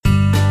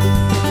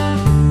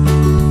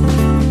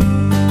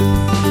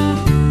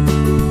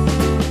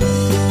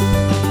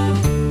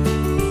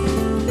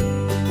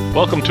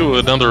Welcome to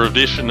another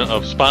edition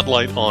of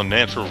Spotlight on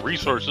Natural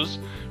Resources.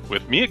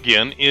 With me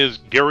again is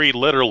Gary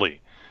Lederle,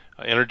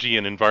 Energy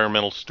and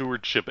Environmental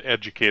Stewardship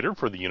Educator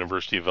for the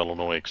University of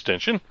Illinois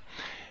Extension.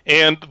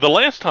 And the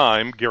last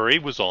time Gary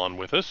was on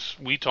with us,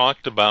 we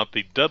talked about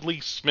the Dudley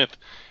Smith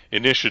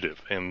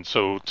Initiative. And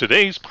so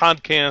today's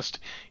podcast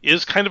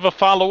is kind of a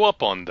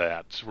follow-up on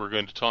that. We're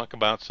going to talk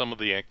about some of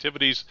the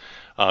activities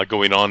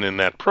going on in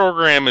that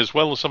program, as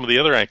well as some of the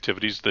other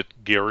activities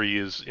that Gary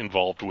is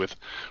involved with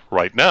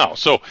right now.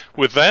 So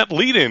with that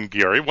lead-in,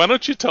 Gary, why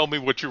don't you tell me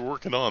what you're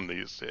working on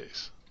these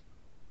days?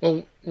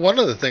 Well, one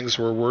of the things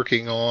we're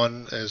working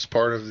on as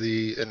part of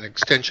an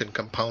extension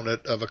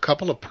component of a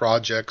couple of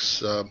projects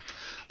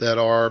that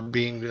are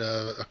being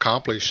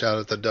accomplished out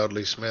at the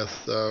Dudley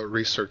Smith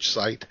research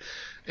site,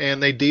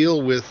 and they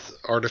deal with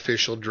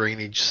artificial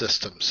drainage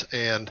systems.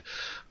 And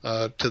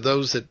to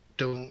those that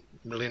don't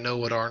really know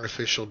what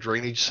artificial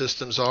drainage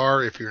systems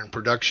are, if you're in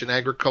production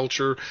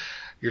agriculture,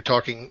 you're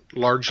talking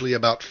largely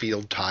about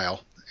field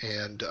tile.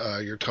 And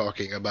you're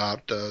talking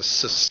about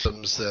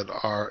systems that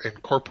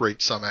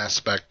incorporate some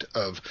aspect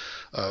of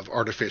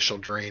artificial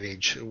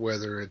drainage,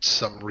 whether it's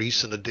some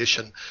recent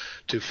addition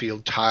to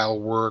field tile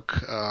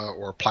work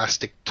or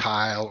plastic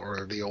tile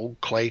or the old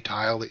clay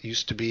tile that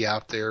used to be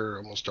out there,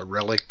 almost a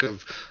relic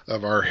of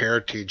our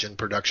heritage in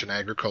production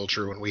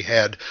agriculture when we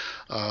had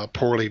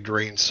poorly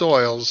drained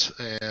soils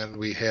and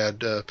we had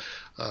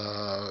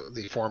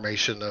the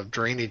formation of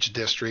drainage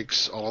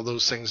districts. All of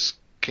those things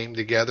came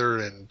together,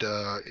 and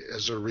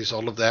as a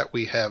result of that,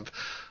 we have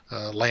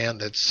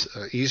land that's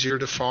easier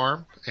to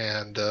farm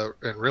and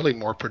really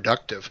more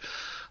productive.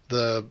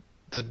 The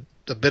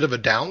bit of a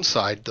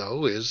downside,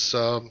 though, is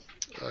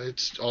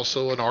it's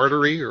also an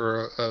artery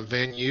or a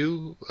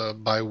venue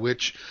by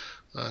which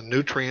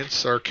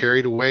nutrients are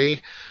carried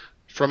away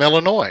from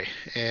Illinois,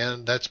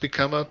 and that's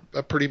become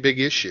a pretty big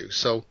issue.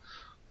 So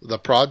the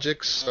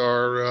projects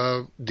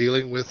are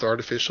dealing with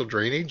artificial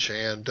drainage,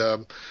 and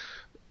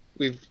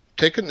we've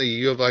taken the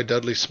U of I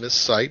Dudley Smith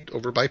site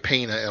over by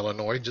Pana,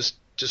 Illinois,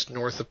 just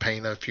north of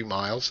Pana, a few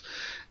miles,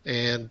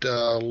 and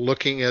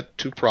looking at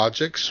two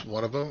projects.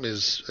 One of them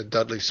is a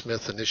Dudley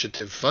Smith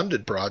Initiative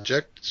funded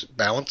project. It's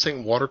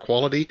balancing water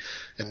quality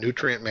and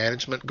nutrient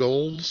management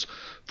goals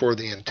for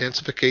the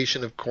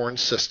intensification of corn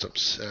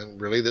systems.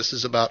 And really this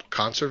is about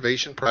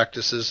conservation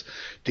practices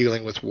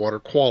dealing with water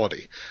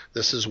quality.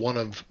 This is one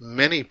of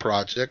many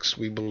projects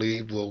we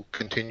believe will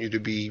continue to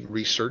be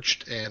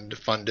researched and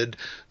funded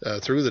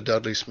through the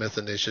Dudley Smith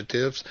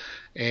initiatives.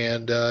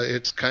 And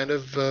it's kind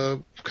of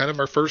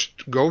our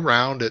first go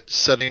round at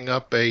setting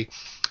up a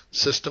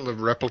system of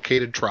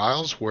replicated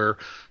trials where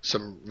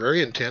some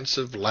very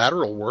intensive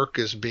lateral work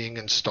is being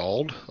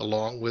installed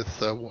along with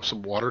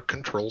some water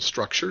control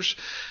structures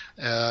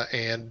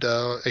and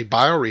a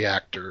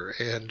bioreactor.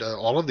 And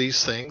all of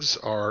these things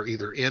are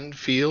either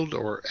in-field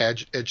or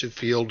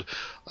edge-of-field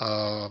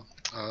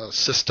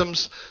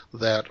systems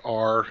that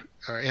are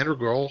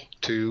integral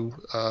to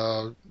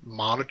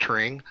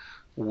monitoring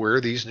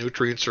where these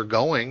nutrients are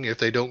going if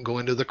they don't go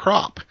into the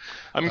crop.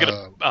 I'm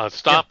going to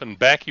stop and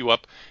back you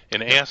up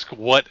and ask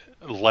what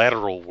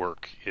lateral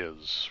work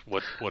is.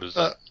 What is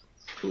that?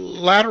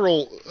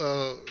 Lateral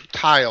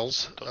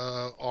tiles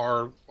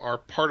are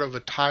part of a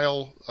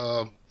tile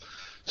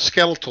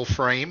skeletal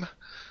frame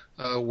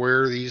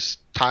where these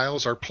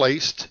tiles are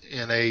placed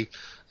in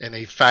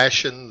a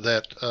fashion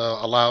that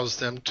allows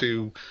them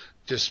to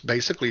just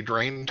basically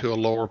drain to a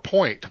lower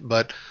point.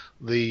 But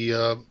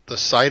the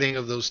siting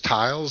of those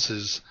tiles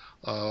has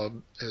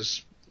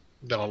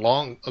been a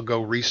long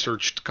ago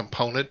researched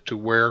component to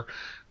where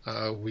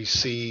we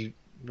see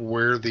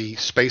where the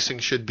spacing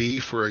should be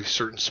for a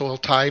certain soil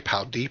type,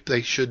 how deep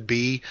they should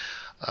be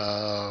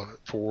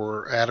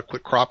for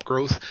adequate crop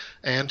growth,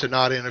 and to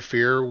not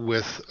interfere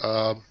with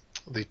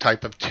the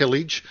type of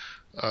tillage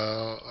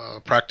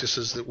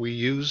practices that we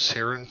use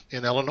here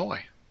in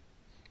Illinois.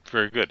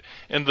 Very good.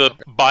 And the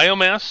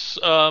biomass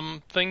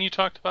thing you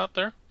talked about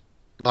there?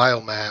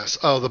 Biomass.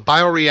 Oh, the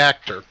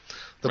bioreactor.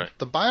 Right.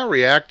 The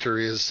bioreactor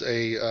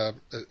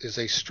is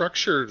a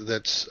structure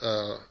that's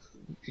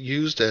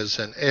used as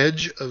an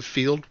edge of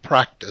field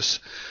practice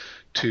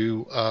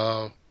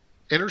to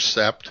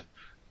intercept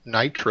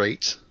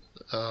nitrates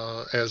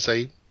as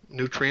a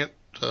nutrient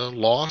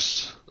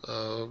loss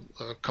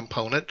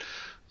component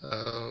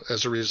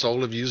as a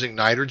result of using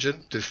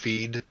nitrogen to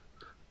feed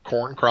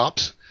corn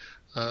crops.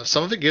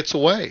 Some of it gets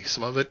away.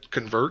 Some of it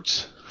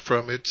converts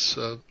from its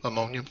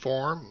ammonium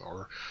form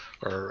or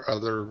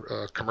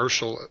other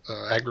commercial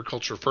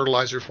agriculture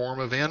fertilizer form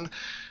of N.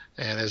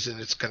 And as in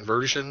its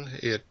conversion,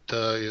 it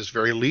is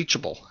very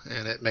leachable,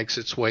 and it makes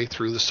its way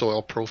through the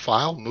soil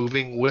profile,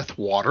 moving with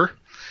water.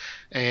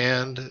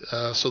 And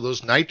so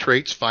those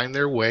nitrates find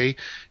their way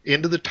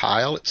into the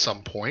tile at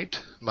some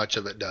point, much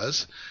of it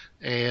does.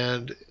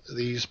 And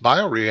these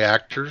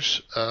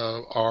bioreactors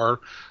are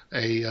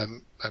a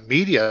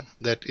media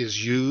that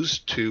is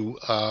used to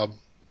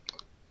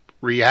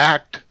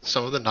react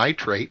some of the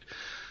nitrate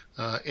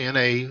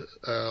in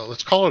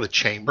let's call it a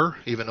chamber,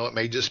 even though it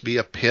may just be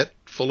a pit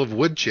full of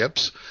wood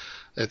chips.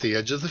 at the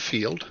edge of the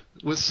field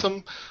with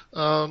some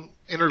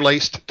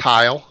interlaced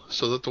tile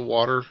so that the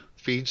water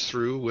feeds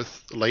through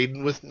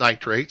laden with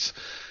nitrates,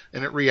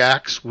 and it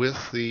reacts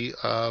with the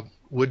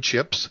wood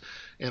chips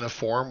in a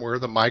form where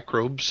the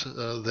microbes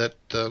that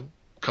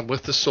come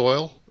with the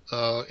soil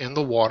in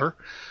the water,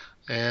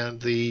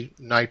 and the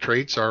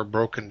nitrates are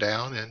broken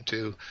down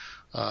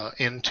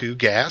into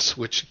gas,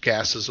 which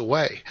gases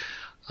away.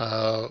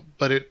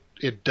 But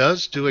it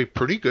does do a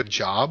pretty good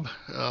job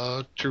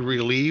to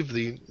relieve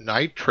the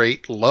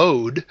nitrate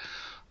load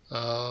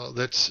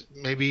that's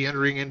maybe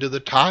entering into the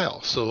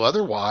tile. So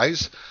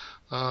otherwise,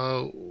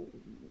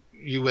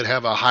 you would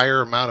have a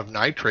higher amount of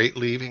nitrate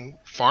leaving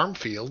farm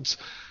fields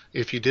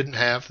if you didn't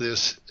have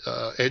this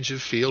edge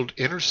of field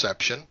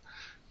interception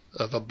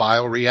of a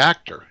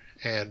bioreactor.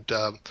 And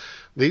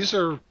these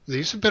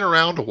have been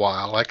around a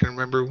while. I can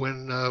remember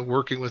when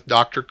working with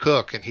Dr.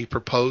 Cook, and he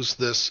proposed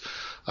this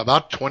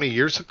about 20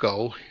 years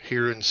ago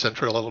here in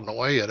central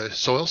Illinois at a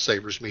Soil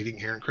Savers meeting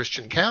here in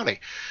Christian County.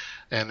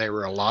 And there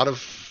were a lot of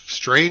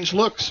strange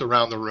looks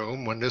around the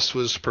room when this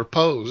was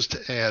proposed,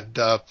 and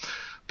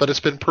but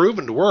it's been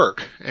proven to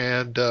work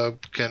and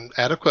can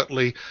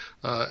adequately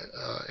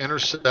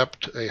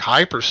intercept a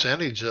high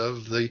percentage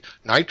of the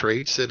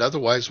nitrates that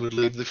otherwise would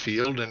leave the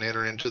field and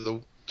enter into the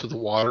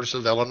waters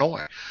of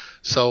Illinois.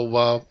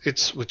 So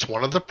it's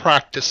one of the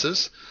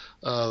practices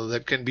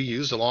that can be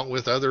used along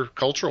with other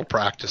cultural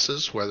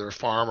practices, whether a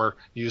farmer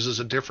uses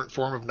a different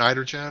form of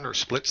nitrogen or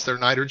splits their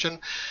nitrogen.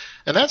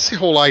 And that's the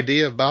whole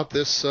idea about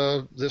this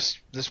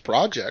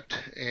project,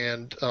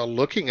 and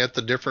looking at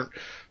the different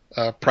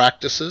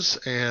practices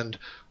and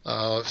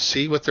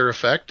see what their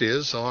effect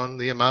is on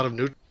the amount of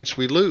nutrients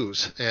we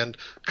lose, and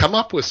come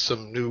up with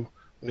some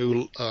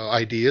new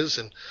ideas,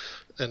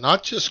 and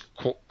not just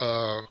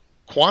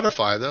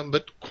quantify them,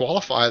 but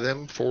qualify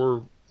them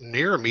for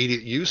near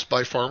immediate use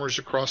by farmers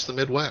across the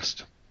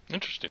Midwest.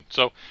 Interesting.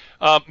 So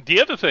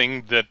the other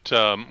thing that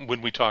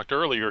when we talked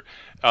earlier,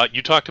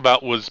 you talked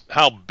about was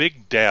how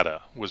big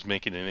data was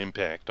making an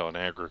impact on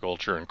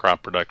agriculture and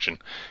crop production.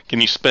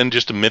 Can you spend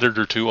just a minute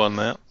or two on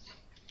that?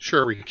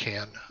 Sure, we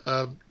can.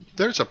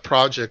 There's a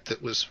project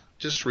that was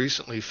just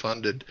recently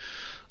funded,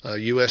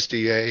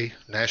 USDA,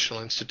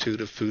 National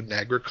Institute of Food and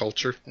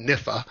Agriculture,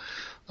 NIFA.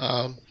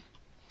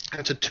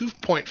 It's a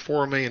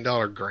 $2.4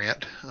 million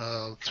grant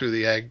through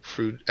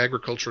the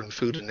Agriculture and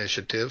Food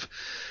Initiative,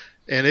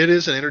 and it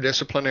is an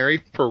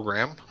interdisciplinary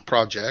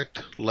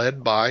project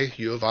led by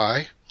U of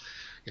I,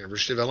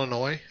 University of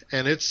Illinois,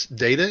 and it's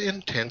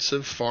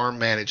data-intensive farm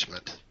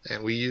management,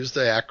 and we use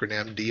the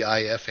acronym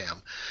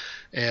DIFM.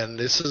 And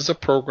this is a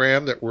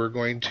program that we're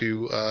going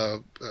to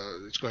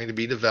it's going to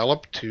be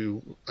developed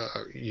to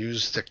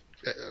use the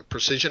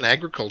precision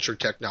agriculture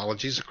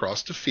technologies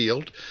across the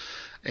field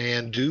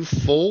and do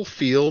full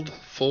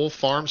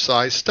farm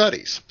size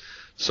studies.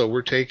 So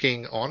we're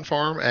taking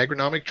on-farm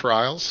agronomic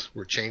trials,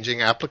 we're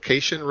changing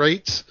application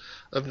rates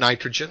of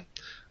nitrogen.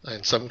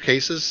 In some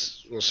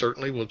cases,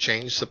 we'll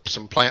change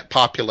some plant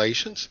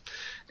populations,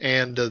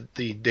 and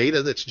the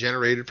data that's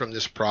generated from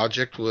this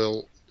project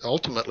will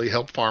ultimately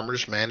help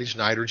farmers manage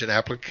nitrogen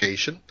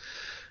application,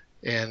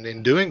 and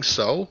in doing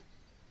so,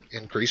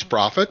 increase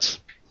profits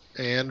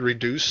and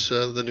reduce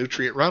the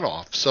nutrient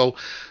runoff. So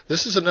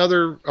this is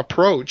another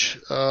approach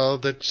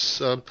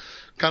that's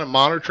kind of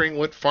monitoring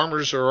what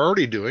farmers are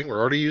already doing. We're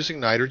already using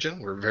nitrogen.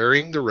 We're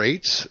varying the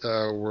rates.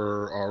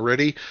 We're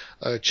already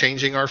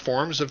changing our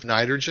forms of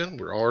nitrogen.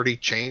 We're already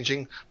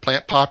changing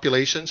plant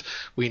populations.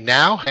 We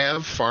now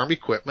have farm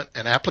equipment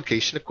and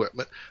application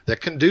equipment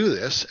that can do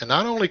this. And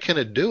not only can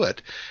it do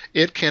it,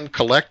 it can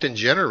collect and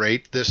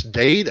generate this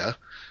data,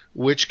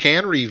 which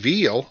can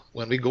reveal,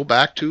 when we go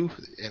back to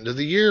the end of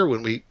the year,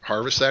 when we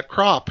harvest that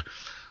crop,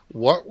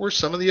 what were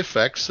some of the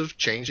effects of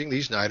changing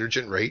these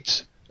nitrogen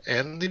rates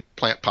and the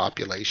plant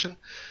population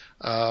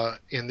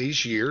in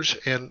these years,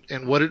 and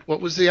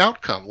what was the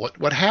outcome,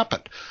 what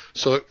happened.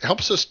 So it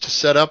helps us to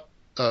set up,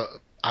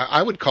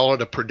 I would call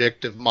it a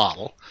predictive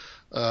model,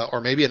 or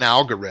maybe an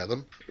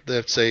algorithm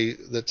that's a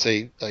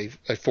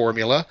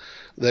formula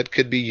that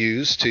could be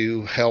used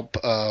to help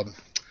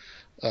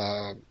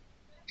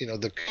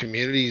the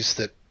communities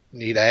that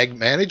need ag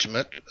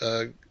management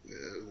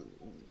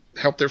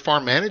help their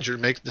farm manager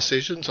make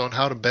decisions on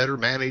how to better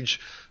manage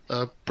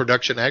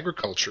production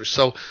agriculture.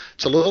 So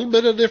it's a little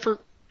bit of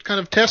different kind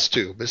of test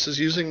tube. This is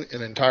using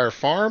an entire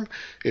farm.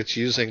 It's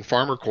using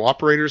farmer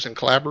cooperators and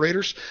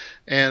collaborators,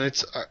 and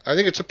I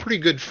think it's a pretty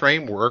good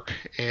framework,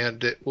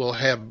 and it will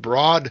have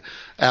broad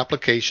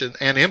application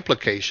and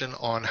implication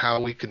on how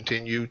we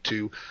continue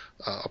to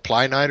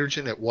apply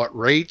nitrogen, at what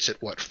rates,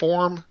 at what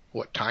form,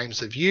 what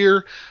times of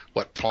year,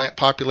 what plant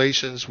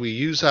populations we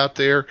use out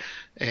there,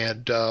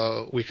 and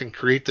we can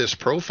create this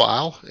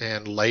profile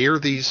and layer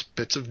these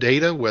bits of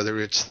data, whether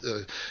it's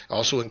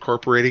also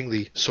incorporating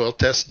the soil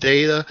test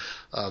data,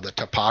 the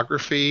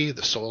topography,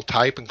 the soil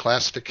type and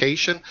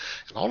classification,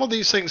 and all of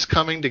these things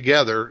coming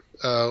together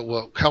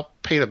will help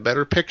paint a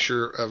better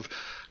picture of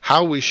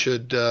how we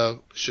should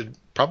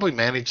probably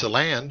manage the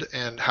land,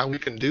 and how we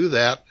can do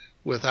that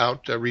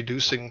without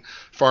reducing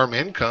farm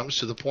incomes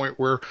to the point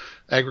where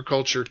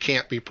agriculture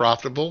can't be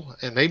profitable.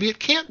 And maybe it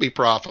can't be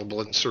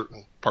profitable in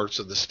certain parts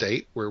of the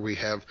state where we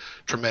have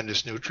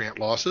tremendous nutrient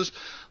losses,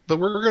 but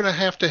we're going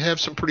to have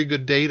some pretty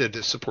good data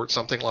to support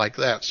something like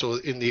that. So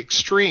in the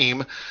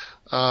extreme,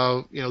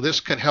 this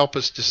can help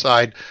us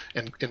decide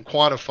and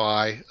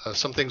quantify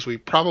some things we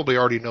probably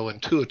already know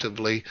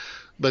intuitively,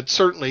 but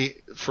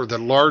certainly for the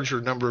larger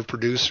number of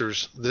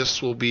producers,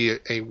 this will be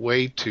a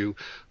way to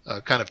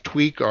kind of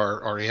tweak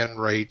our N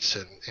rates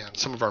and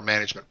some of our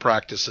management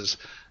practices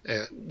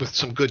with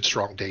some good,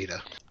 strong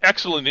data.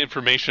 Excellent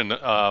information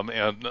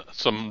and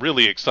some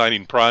really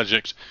exciting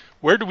projects.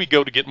 Where do we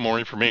go to get more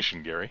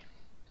information, Gary?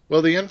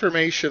 Well, the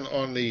information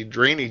on the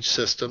drainage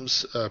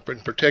systems in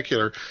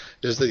particular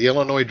is the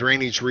Illinois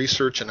Drainage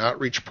Research and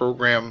Outreach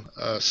Program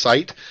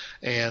site,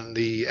 and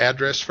the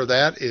address for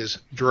that is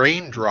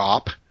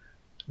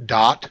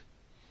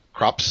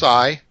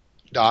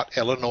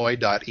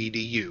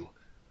draindrop.cropsci.illinois.edu.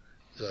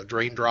 The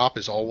draindrop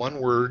is all one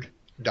word,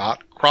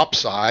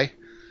 .cropsci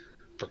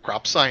for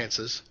crop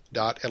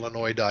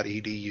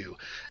sciences.illinois.edu.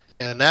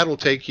 And that will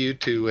take you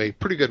to a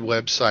pretty good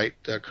website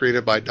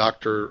created by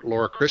Dr.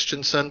 Laura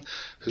Christensen,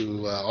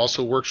 who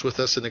also works with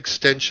us in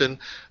Extension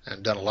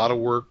and done a lot of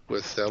work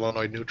with the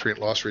Illinois Nutrient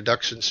Loss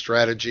Reduction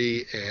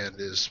Strategy and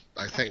is,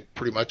 I think,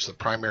 pretty much the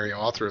primary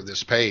author of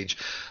this page.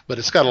 But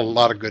it's got a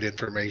lot of good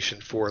information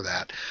for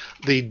that.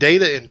 The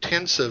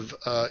data-intensive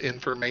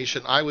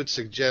information, I would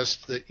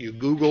suggest that you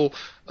Google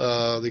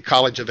the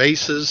College of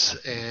ACEs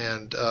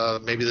and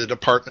maybe the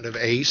Department of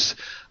ACE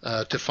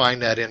to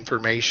find that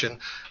information,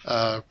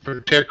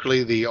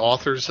 particularly the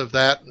authors of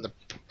that, and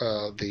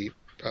the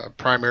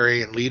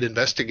primary and lead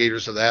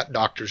investigators of that,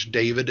 Doctors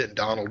David and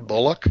Donald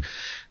Bullock,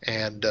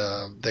 and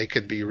they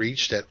can be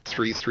reached at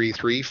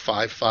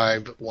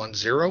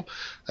 333-5510.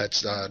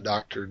 That's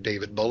Dr.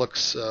 David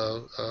Bullock's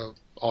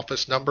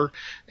office number,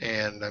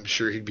 and I'm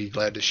sure he'd be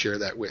glad to share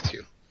that with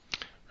you.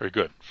 Very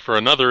good. For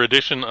another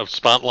edition of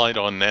Spotlight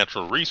on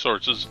Natural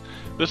Resources,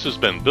 this has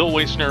been Bill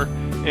Wasner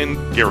and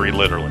Gary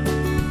Litterly.